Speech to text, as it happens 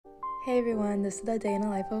Hey everyone, this is the day in the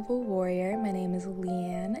life of a warrior. My name is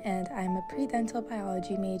Lyanne and I'm a pre-dental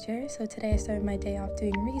biology major. So today I started my day off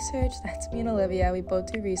doing research. That's me and Olivia. We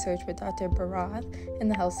both do research with Dr. Barath in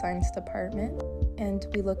the health science department. And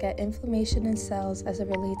we look at inflammation in cells as it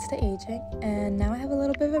relates to aging. And now I have a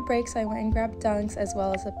little bit of a break, so I went and grabbed dunks as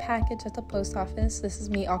well as a package at the post office. This is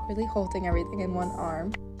me awkwardly holding everything in one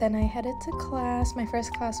arm. Then I headed to class. My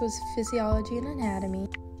first class was physiology and anatomy.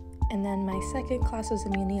 And then my second class was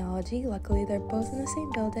immunology. Luckily, they're both in the same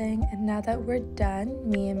building. And now that we're done,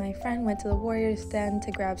 me and my friend went to the Warriors Den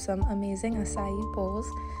to grab some amazing acai bowls.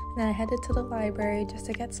 And then I headed to the library just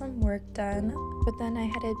to get some work done. But then I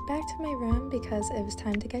headed back to my room because it was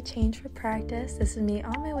time to get changed for practice. This is me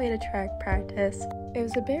on my way to track practice. It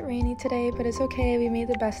was a bit rainy today, but it's okay. We made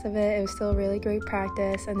the best of it. It was still a really great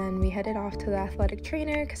practice. And then we headed off to the athletic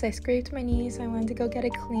trainer because I scraped my knee, so I wanted to go get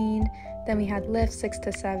it cleaned. Then we had lifts 6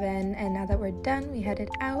 to 7, and now that we're done, we headed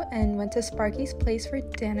out and went to Sparky's place for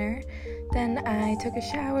dinner. Then I took a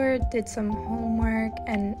shower, did some homework,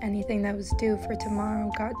 and anything that was due for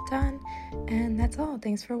tomorrow got done. And that's all.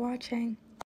 Thanks for watching.